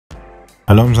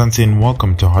Hello Mzansi and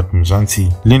welcome to Hot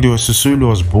Mzansi. Lindiwe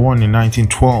was born in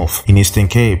 1912 in Eastern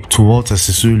Cape to Walter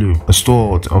Sisulu, a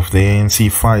stalwart of the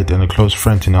ANC fight and a close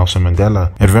friend to Nelson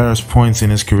Mandela. At various points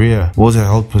in his career, Walter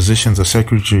held positions as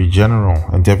Secretary General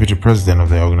and Deputy President of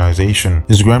the organization.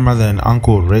 His grandmother and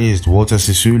uncle raised Walter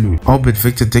Sisulu. Albert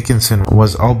Victor Dickinson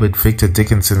was Albert Victor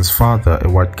Dickinson's father, a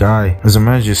white guy. As a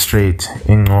magistrate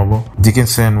in Ngobo,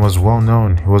 Dickinson was well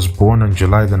known. He was born on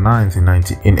July the 9th in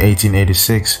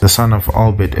 1886, the son of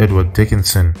Albert Edward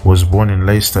Dickinson, was born in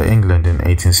Leicester, England in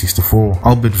 1864.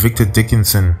 Albert Victor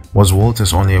Dickinson was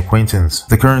Walter's only acquaintance.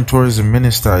 The current tourism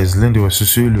minister is Lindiwe.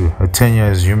 Her tenure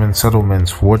as Human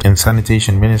Settlements, Water and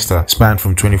Sanitation Minister spanned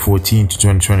from 2014 to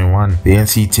 2021. The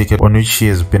ANC ticket on which she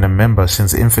has been a member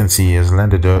since infancy has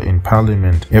landed her in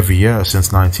Parliament every year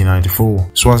since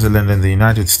 1994. Swaziland and the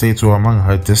United States were among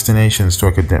her destinations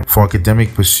for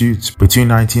academic pursuits. Between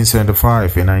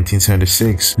 1975 and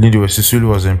 1976, Lindiwe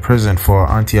was imprisoned for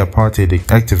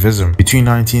anti-apartheid activism. Between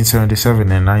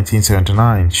 1977 and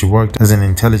 1979, she worked as an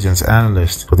intelligence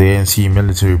analyst for the ANC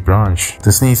military branch.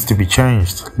 This needs to be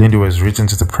changed, Lindiwe has written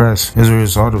to the press. As a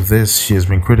result of this, she has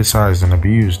been criticized and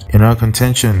abused. In her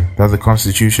contention that the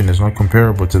Constitution is not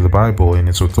comparable to the Bible in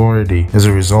its authority, as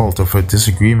a result of her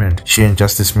disagreement, she and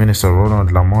Justice Minister Ronald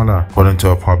Lamola got into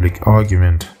a public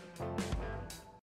argument.